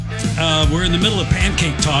we're in the middle of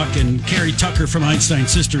pancake talk, and Carrie Tucker from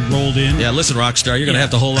Einstein's Sister rolled in. Yeah, listen, Rockstar, you're going to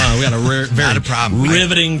have to hold on. We got a very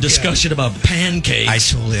riveting discussion about pancakes. I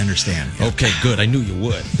totally understand. Okay, good. I knew you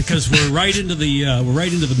would. Because we're right into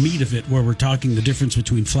the meat of it, where we're talking the difference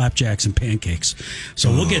between flapjacks and pancakes.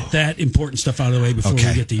 So we'll get that important stuff out of the way before we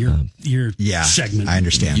get to your segment. I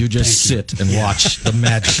understand. You just sit and watch the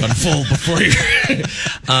magic unfold before you.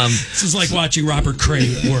 This is like watching Robert Cray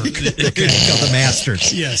work. The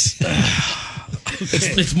Masters. Yes.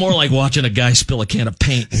 It's more like watching a guy spill a can of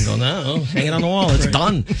paint and go, no, hang it on the wall. It's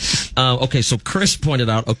done. Okay, so Chris pointed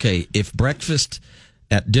out, if breakfast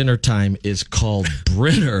at dinner time is called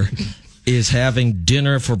Brinner, is having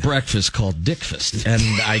dinner for breakfast called Dickfest. And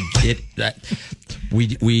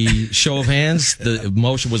we show of hands, the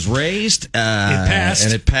motion was raised. It passed.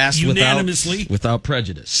 And it passed unanimously. without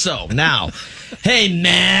prejudice. So now, hey,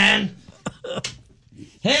 man.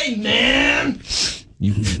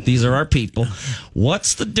 These are our people.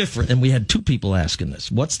 What's the difference? And we had two people asking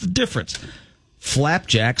this. What's the difference?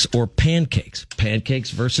 Flapjacks or pancakes? Pancakes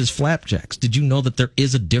versus flapjacks. Did you know that there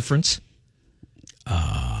is a difference?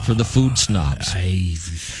 For the food snobs. I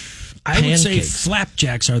would say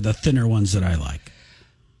flapjacks are the thinner ones that I like.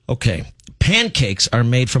 Okay. Pancakes are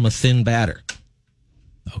made from a thin batter.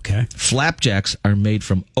 Okay. Flapjacks are made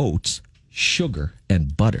from oats, sugar,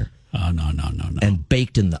 and butter. No. And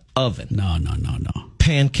baked in the oven. No.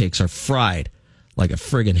 Pancakes are fried like a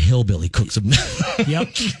friggin' hillbilly cooks them.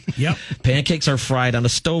 Yep. Pancakes are fried on a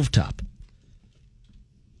stovetop.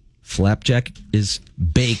 Flapjack is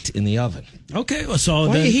baked in the oven. Okay, well, so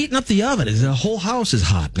why are you heating up the oven? The whole house is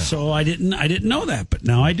hot now. So I didn't know that, but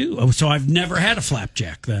now I do. So I've never had a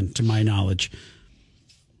flapjack then, to my knowledge.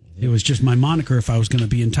 It was just my moniker if I was going to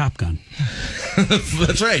be in Top Gun.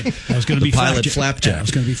 That's right. I was going to be pilot flapjack. Yeah, I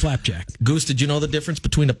was going to be flapjack. Goose, did you know the difference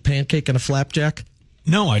between a pancake and a flapjack?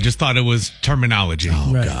 No, I just thought it was terminology.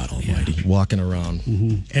 Oh, right. God almighty. Yeah. Walking around.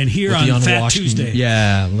 Mm-hmm. And here on Fat Tuesday.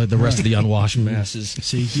 Yeah, like the rest of the unwashed masses.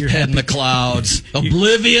 See, you're head in the clouds.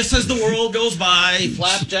 Oblivious as the world goes by.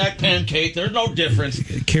 Flapjack, pancake, there's no difference.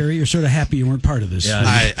 Carrie, you're sort of happy you weren't part of this. Yeah.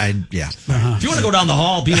 Yeah. Uh-huh. If you want to go down the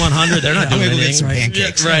hall, B100, they're not doing anything. Get some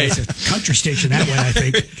pancakes. Yeah, right. It's a country station that way, I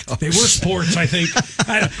think. They were sports, I think.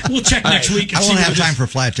 We'll check next week. I won't have time for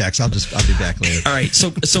flapjacks. I'll be back later. All right.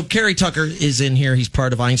 So Carrie Tucker is in here. He's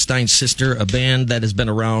part of Einstein's Sister, a band that has been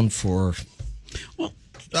around for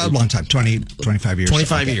a long time, 25 years.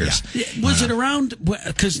 25 years. Yeah. Was it around?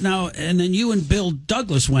 Because now, and then you and Bill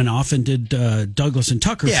Douglas went off and did Douglas and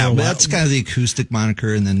Tucker for a while. Yeah, that's kind of the acoustic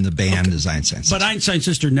moniker, and then the band is Einstein's Sister. But Einstein's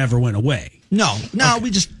Sister never went away. No,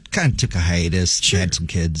 we just kind of took a hiatus, had some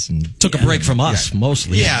kids, and took a break from us,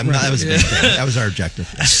 mostly. Yeah, no, that was a big thing. That was our objective.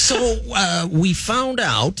 So we found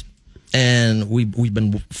out, and we've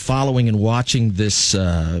been following and watching this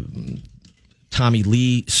Tommy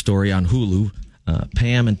Lee story on Hulu,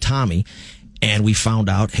 Pam and Tommy, and we found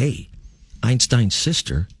out, hey, Einstein's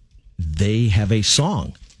Sister, they have a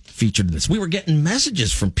song featured in this. We were getting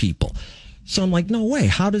messages from people. So I'm like, no way.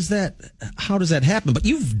 How does that happen? But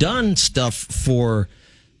you've done stuff for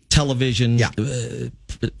television. Yeah.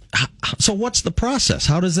 So what's the process?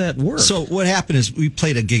 How does that work? So what happened is we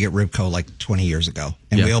played a gig at Ribco like 20 years ago,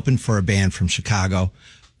 and we opened for a band from Chicago.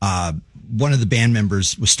 One of the band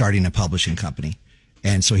members was starting a publishing company,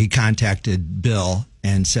 and so he contacted Bill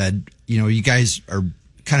and said, you guys are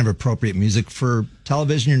kind of appropriate music for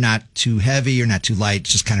television. You're not too heavy, you're not too light,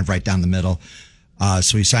 just kind of right down the middle.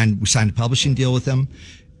 So we signed a publishing deal with him.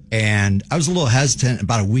 And I was a little hesitant.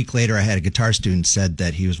 About a week later, I had a guitar student said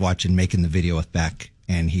that he was watching Making the Video with Beck,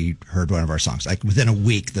 and he heard one of our songs. Like within a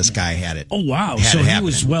week, this guy had it. Oh, wow. So he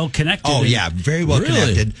was well connected. Oh, yeah. Very well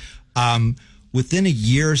connected. Within a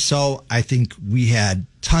year or so, I think we had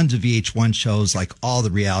tons of VH1 shows, like all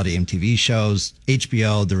the reality MTV shows,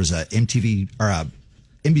 HBO. There was a MTV or a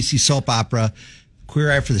NBC soap opera.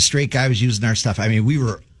 Queer Eye for the Straight Guy was using our stuff. I mean, we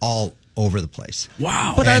were all over the place.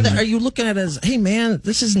 Wow. But are you looking at it as, hey, man,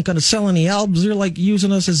 this isn't going to sell any albums? You're like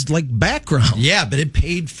using us as like background. Yeah, but it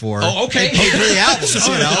paid for. Oh, okay. It paid for the albums.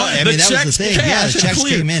 I mean, that was the thing. Yeah, the checks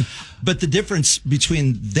clear. came in. But the difference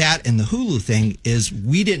between that and the Hulu thing is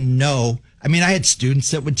we didn't know. I mean, I had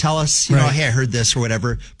students that would tell us, hey, I heard this or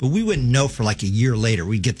whatever, but we wouldn't know for like a year later.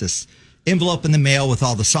 We'd get this envelope in the mail with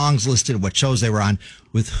all the songs listed, what shows they were on.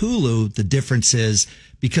 With Hulu, the difference is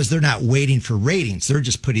because they're not waiting for ratings, they're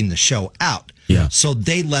just putting the show out. Yeah. So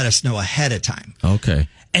they let us know ahead of time. Okay.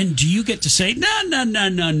 And do you get to say, no, not,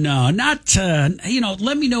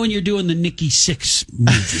 let me know when you're doing the Nikki Sixx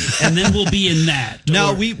movie, and then we'll be in that?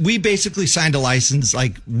 No, we basically signed a license.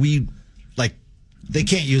 they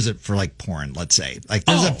can't use it for like porn, let's say. Like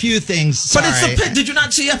there's a few things. But it's the pit. Did you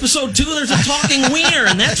not see episode 2? There's a talking wiener,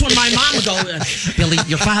 and that's when my mom would go, Billy,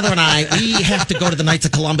 your father and I, we have to go to the Knights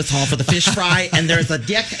of Columbus Hall for the fish fry, and there's a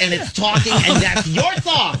dick, and it's talking, and that's your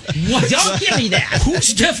song. What? Don't give me that.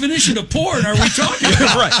 Whose definition of porn are we talking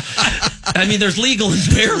about? Right. I mean, there's legal and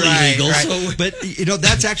barely legal. Right. So. But,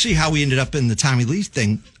 that's actually how we ended up in the Tommy Lee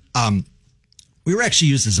thing. We were actually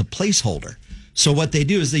used as a placeholder. So what they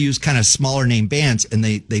do is they use kind of smaller name bands, and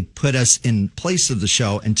they put us in place of the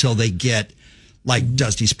show until they get like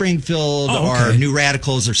Dusty Springfield or New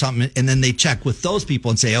Radicals or something. And then they check with those people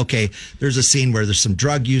and say, okay, there's a scene where there's some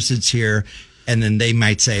drug usage here. And then they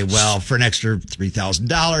might say, well, for an extra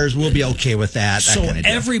 $3,000, we'll be okay with that. So kind of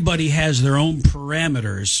everybody has their own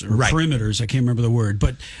parameters or perimeters. I can't remember the word,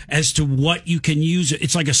 but as to what you can use,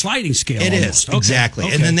 it's like a sliding scale. It almost. is, exactly.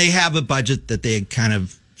 Okay. And then they have a budget that they kind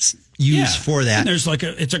of use for that. And there's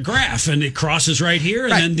it's a graph, and it crosses right here,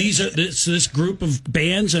 and then this group of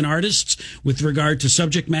bands and artists with regard to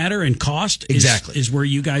subject matter and cost is where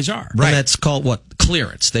you guys are. Right. And that's called what?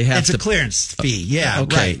 Clearance. They have It's a clearance fee. Yeah.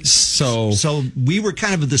 Okay. Right. So we were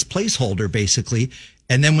kind of this placeholder basically,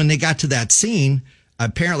 and then when they got to that scene,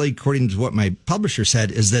 apparently, according to what my publisher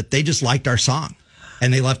said, is that they just liked our song,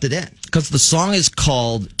 and they left it in because the song is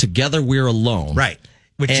called "Together We're Alone." Right.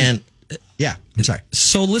 Yeah, I'm sorry.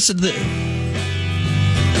 So listen to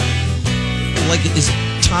is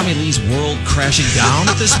Tommy Lee's world crashing down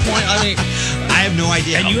at this point? I mean, I have no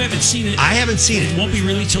idea. And you haven't seen it. I haven't seen it. It won't be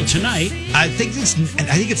released till tonight. I think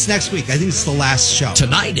it's next week. I think it's the last show.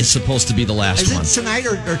 Tonight is supposed to be the last one. Is it tonight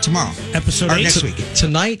or tomorrow? Episode or 8? Next week.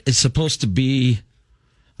 Tonight is supposed to be,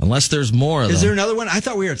 unless there's more. Is there another one? I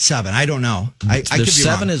thought we were at 7. I don't know. I could be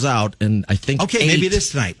 7 wrong. is out, and I think Okay, 8, maybe it is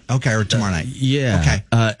tonight. Okay, or tomorrow night. Yeah.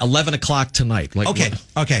 Okay. 11 o'clock tonight.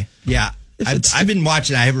 Okay. Yeah. I've been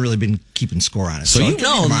watching. I haven't really been keeping score on it. So you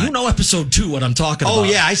know episode 2 what I'm talking about. Oh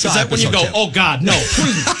yeah, I saw. Is that when you go? 2. Oh God, no,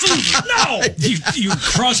 please, no! You're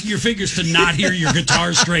crossing your fingers to not hear your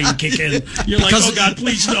guitar string kick in. You're like, oh God,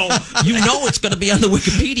 please no! You know it's going to be on the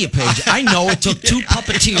Wikipedia page. I know it took 2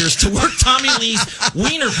 puppeteers to work Tommy Lee's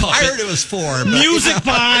wiener puppet. I heard it was 4. Music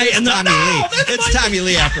by and Tommy Lee. It's Tommy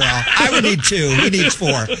Lee after all. I would need 2. He needs 4.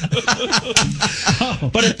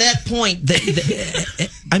 But at that point,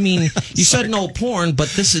 I mean, you said no porn, but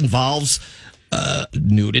this involves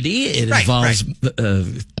nudity. It involves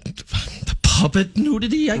puppet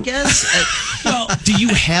nudity, I guess. Well, do you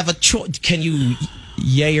have a choice? Can you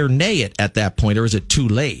yay or nay it at that point, or is it too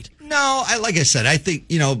late? No, like I said, I think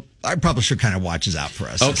our publisher kind of watches out for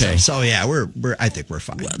us. Okay, so yeah, I think we're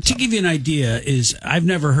fine. Well, to give you an idea, I've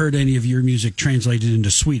never heard any of your music translated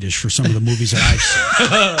into Swedish for some of the movies that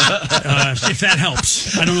I've seen. If that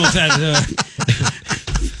helps, I don't know if that.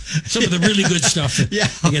 Some of the really good stuff that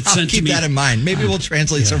gets sent to me. Keep that in mind. Maybe we'll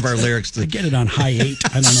translate some of our lyrics to get it on high 8.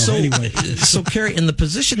 I don't know. Anyway, so Carrie, in the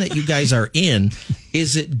position that you guys are in,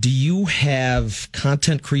 do you have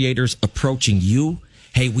content creators approaching you?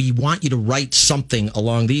 Hey, we want you to write something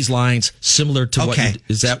along these lines, similar to what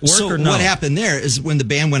does that work or no? What happened there is when the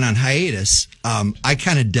band went on hiatus, I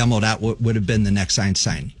kind of demoed out what would have been the next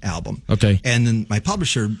Einstein album. Okay. And then my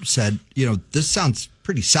publisher said, this sounds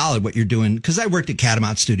pretty solid what you're doing, because I worked at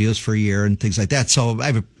Catamount Studios for a year and things like that. So I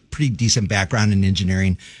have a pretty decent background in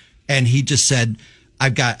engineering. And he just said, I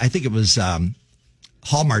think it was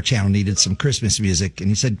Hallmark Channel needed some Christmas music. And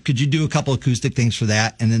he said, could you do a couple acoustic things for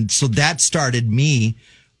that? And then so that started me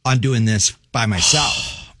on doing this by myself.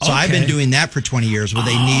 So I've been doing that for 20 years where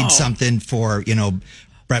they need something for,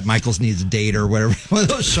 Bret Michaels Needs a Date or whatever one of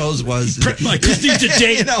those shows was. Bret Michaels Needs a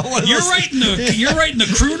Date. You're writing the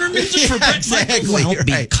crooner music for Bret Michaels. Well,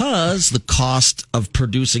 because the cost of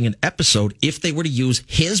producing an episode, if they were to use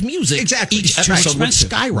his music, each episode would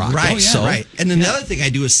skyrocket. Right. Right. And then the other thing I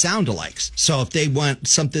do is sound alikes. So if they want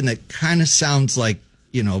something that kind of sounds like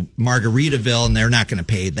Margaritaville, and they're not going to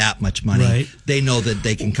pay that much money. Right. They know that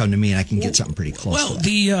they can come to me and I can get something pretty close. Well, to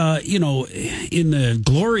that. in the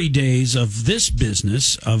glory days of this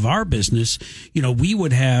business, of our business, we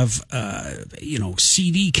would have,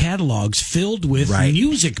 CD catalogs filled with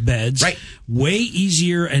music beds, way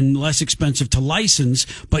easier and less expensive to license.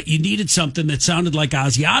 But you needed something that sounded like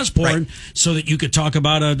Ozzy Osbourne, so that you could talk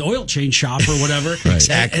about an oil change shop or whatever.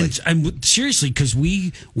 Exactly. And seriously, because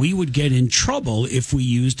we would get in trouble if we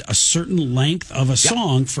used a certain length of a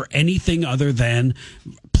song for anything other than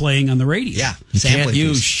playing on the radio. Yeah. You can't Sampling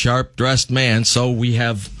use things. sharp-dressed man, so we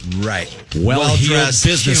have Right. well-heeled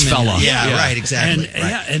business human. fella. Yeah, right, exactly.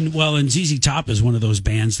 And ZZ Top is one of those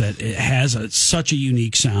bands that it has such a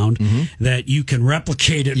unique sound that you can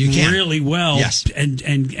replicate it really well. Yes.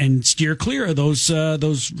 and steer clear of those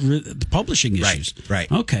the publishing issues.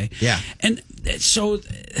 Right. Okay. Yeah. And so,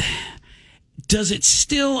 does it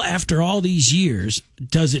still, after all these years,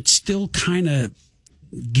 does it still kind of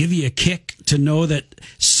give you a kick to know that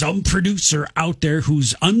some producer out there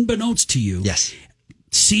who's unbeknownst to you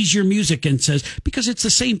sees your music and says, because it's the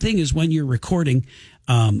same thing as when you're recording.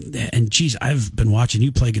 And geez, I've been watching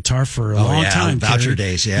you play guitar for a long time. Voucher Kerry.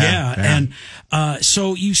 days, yeah. And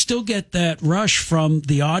so you still get that rush from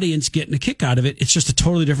the audience getting a kick out of it. It's just a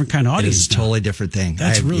totally different kind of audience. It is a totally different thing.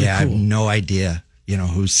 That's really cool. I have no idea,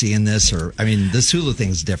 who's seeing this, or this Hulu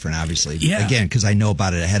thing is different, obviously. Yeah. Again, because I know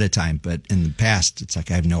about it ahead of time, but in the past, it's like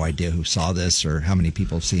I have no idea who saw this or how many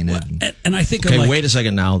people have seen it. And I think, okay, wait a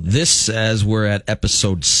second now. This says we're at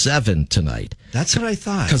episode 7 tonight. That's what I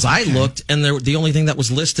thought. Because I looked, and the only thing that was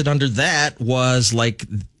listed under that was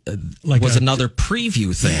another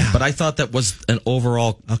preview thing. Yeah. But I thought that was an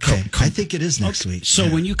overall. Okay, I think it is next week. So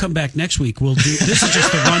when you come back next week, we'll do. This is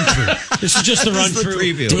just the run through. This is just the run through.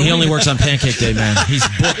 Preview. He only works on Pancake Day, man. He's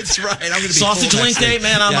booked. That's right. I'm going to be Sausage Link Day,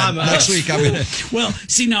 man. I'm next week. I'm going to. Well,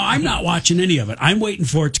 see, now I'm not watching any of it. I'm waiting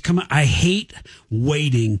for it to come out. I hate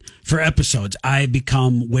waiting for episodes. I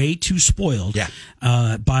become way too spoiled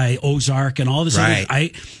by Ozark and all this Right. other.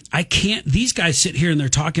 I can't. These guys sit here and they're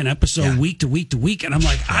talking episode week to week to week, and I'm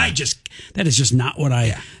like, that is just not what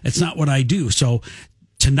I. It's not what I do. So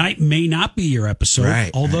tonight may not be your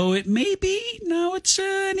episode, although it may be. No, it's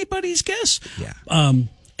anybody's guess. Yeah.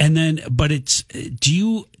 And then, but it's.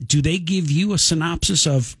 Do they give you a synopsis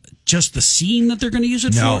of just the scene that they're going to use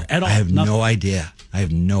it for at all? I have no idea.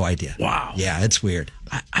 Wow. Yeah, it's weird.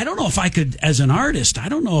 I don't know if I could, as an artist, I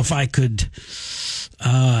don't know if I could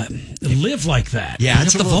live like that. Yeah,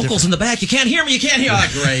 it's the vocals in the back. You can't hear me. You can't hear. Oh,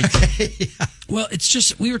 great. Well, it's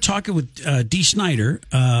just, we were talking with Dee Snider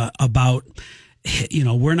about,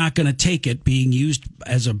 we're not going to take it being used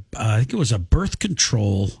as I think it was a birth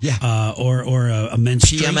control or a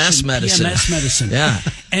menstruation. PMS medicine. PMS medicine. Yeah.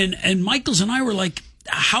 And Michaels and I were like,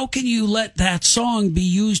 how can you let that song be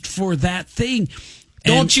used for that thing?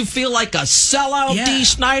 Don't you feel like a sellout, Dee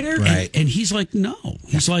Snider? Right. And he's like, no.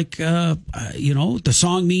 He's like, the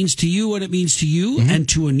song means to you what it means to you, and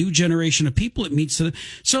to a new generation of people, it means to them.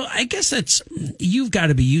 So I guess you've got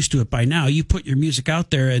to be used to it by now. You put your music out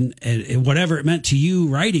there, and whatever it meant to you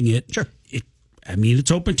writing it,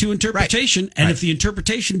 it's open to interpretation. Right. And if the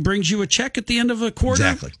interpretation brings you a check at the end of a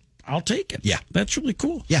quarter, I'll take it. Yeah. That's really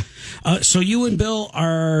cool. Yeah. So you and Bill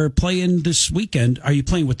are playing this weekend. Are you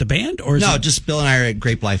playing with the band? Or just Bill and I are at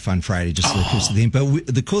Grape Life on Friday, just the acoustic theme. But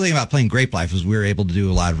the cool thing about playing Grape Life is we were able to do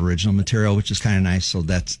a lot of original material, which is kind of nice. So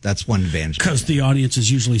that's one advantage. Because the audience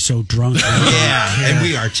is usually so drunk. And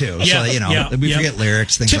we are too. Yeah, so, we forget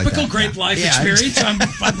lyrics, things like that. Typical Grape Life experience. I'm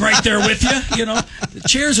right there with you. The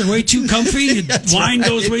chairs are way too comfy. Wine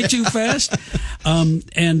goes way too fast.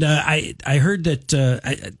 I heard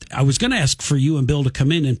that I was going to ask for you and Bill to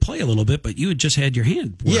come in and play a little bit, but you had just had your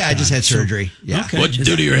hand worked I just had surgery. Okay. What'd you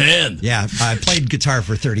do to your hand? Yeah, I played guitar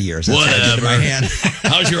for 30 years. That's Whatever. what I did to my hand.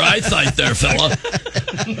 How's your eyesight there, fella?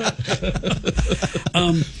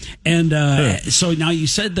 So now you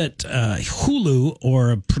said that Hulu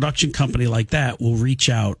or a production company like that will reach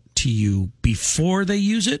out to you before they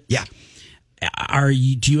use it? Yeah. Do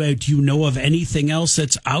you know of anything else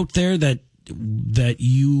that's out there that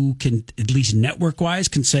you can, at least network wise,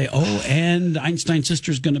 can say, and Einstein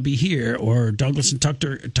Sisters going to be here, or Douglas and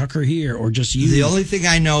Tucker here, or just you? The only thing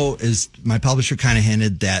I know is my publisher kind of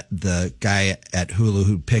hinted that the guy at Hulu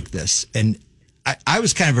who picked this, and I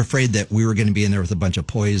was kind of afraid that we were going to be in there with a bunch of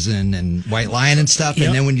Poison and White Lion and stuff. Yep.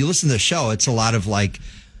 And then when you listen to the show, it's a lot of like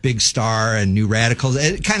Big Star and New Radicals.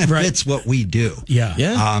 It kind of fits what we do.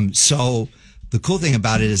 Yeah. So the cool thing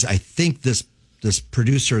about it is I think this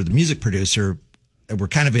producer, the music producer, we're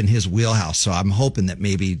kind of in his wheelhouse. So I'm hoping that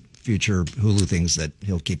maybe future Hulu things that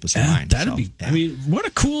he'll keep us in mind. That'd be. Yeah. I mean, what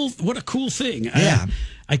a cool thing. Yeah.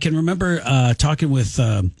 I can remember talking with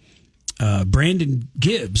Brandon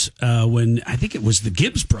Gibbs when I think it was the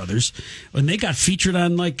Gibbs brothers when they got featured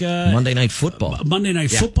on like Monday Night Football.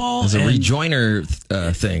 Football as a rejoiner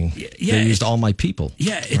thing. Yeah, they used All My People.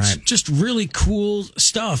 Yeah, it's just really cool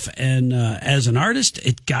stuff. And as an artist,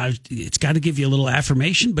 it's got to give you a little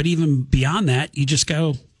affirmation. But even beyond that, you just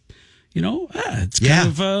go, it's kind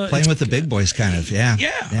of playing with the big boys, kind of. Yeah.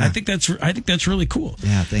 I think that's really cool.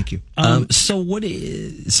 Yeah, thank you. So what?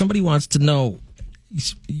 Somebody wants to know.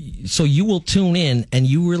 So you will tune in, and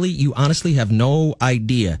you honestly have no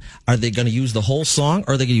idea. Are they going to use the whole song,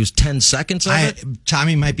 or are they going to use 10 seconds of it?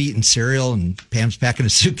 Tommy might be eating cereal, and Pam's packing a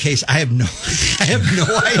suitcase. I have no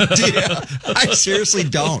idea. I seriously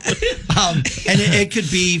don't. And it could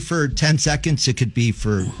be for 10 seconds. It could be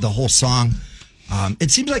for the whole song.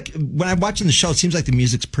 It seems like when I'm watching the show, it seems like the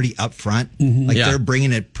music's pretty upfront. Mm-hmm. Like they're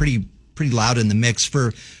bringing it pretty loud in the mix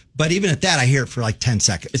but even at that, I hear it for like 10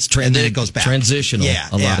 seconds. It's and then it goes back. Transitional. Yeah,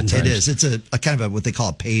 a lot of times. It is. It's a kind of what they call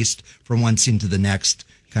a paste from one scene to the next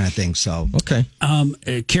kind of thing. So okay.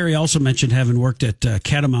 Carrie also mentioned having worked at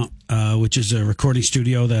Catamount, which is a recording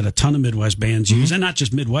studio that a ton of Midwest bands use, and not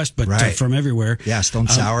just Midwest, but from everywhere. Yeah, Stone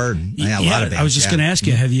Sour, and a lot of bands. I was just going to ask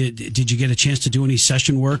you, did you get a chance to do any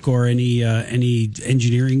session work or any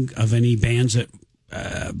engineering of any bands that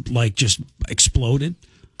like just exploded?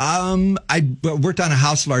 I worked on a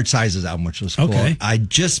House Large Sizes album, which was cool. Okay. I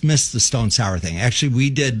just missed the Stone Sour thing. Actually, we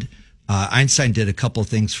did. Einstein did a couple of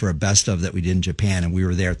things for a best of that we did in Japan, and we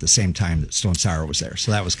were there at the same time that Stone Sour was there.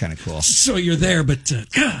 So that was kind of cool. So you're there, but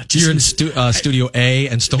you're in Studio A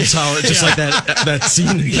and Stone Sour, just like that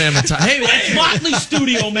scene in Pam and Tommy. Hey, that's Motley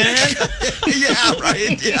Studio, man. Yeah,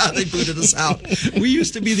 right. Yeah, they booted us out. We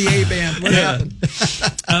used to be the A band. What happened?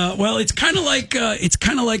 Well, it's kind of like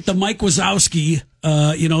the Mike Wazowski.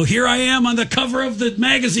 Here I am on the cover of the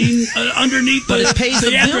magazine underneath it pays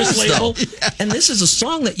the address label. Yeah. And this is a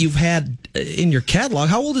song that you've had in your catalog.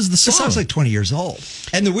 How old is the song? The song's like 20 years old.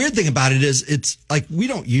 And the weird thing about it is it's like we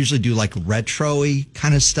don't usually do like retro-y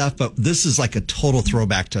kind of stuff, but this is like a total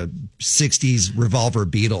throwback to 60s Revolver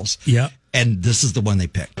Beatles. Yeah. And this is the one they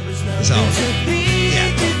picked. So,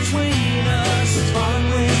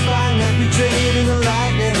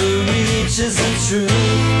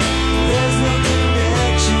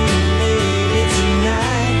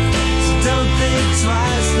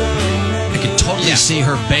 I could totally see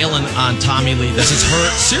her bailing on Tommy Lee. This is her.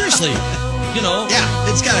 Seriously, Yeah,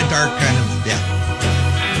 it's got a dark kind of,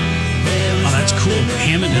 Oh, that's cool.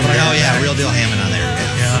 Hammond. Oh, yeah, real deal Hammond on there.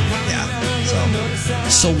 Yeah.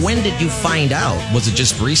 So when did you find out? Was it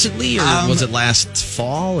just recently, or was it last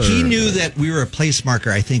fall? Or? He knew that we were a place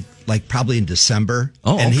marker, I think, like probably in December.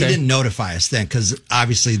 Oh, okay. And he didn't notify us then because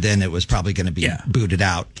obviously then it was probably going to be booted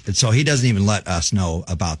out. And so he doesn't even let us know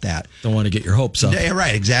about that. Don't want to get your hopes up. Yeah,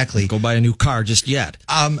 right, exactly. Go buy a new car just yet.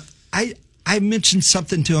 I mentioned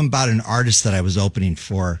something to him about an artist that I was opening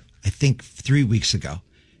for, I think 3 weeks ago,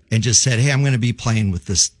 and just said, hey, I'm going to be playing with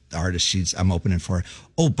this artist I'm opening for.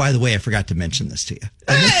 Oh, by the way, I forgot to mention this to you.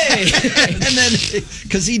 Hey! And then,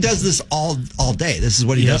 because he does this all day. This is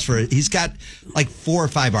what he does he's got like 4 or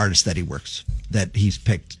 5 artists that he's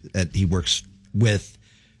picked, that he works with.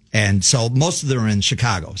 And so most of them are in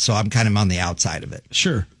Chicago. So I'm kind of on the outside of it.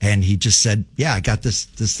 Sure. And he just said, yeah, I got this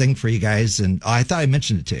thing for you guys. And I thought I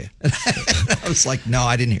mentioned it to you. I was like, no,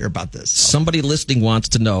 I didn't hear about this. So. Somebody listening wants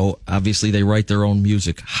to know, obviously they write their own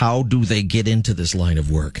music. How do they get into this line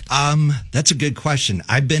of work? That's a good question.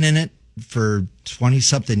 I've been in it for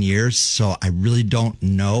 20-something years, so I really don't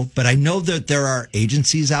know. But I know that there are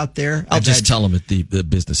agencies out there. I'll just tell them that the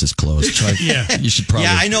business is closed. You should probably.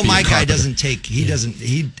 Yeah, I know my guy doesn't take. He doesn't.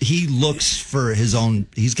 He looks for his own.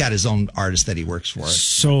 He's got his own artist that he works for.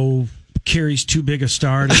 So Carrie's too big a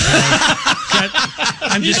star.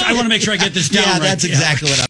 I want to make sure I get this down. Yeah, right. that's exactly what I'm.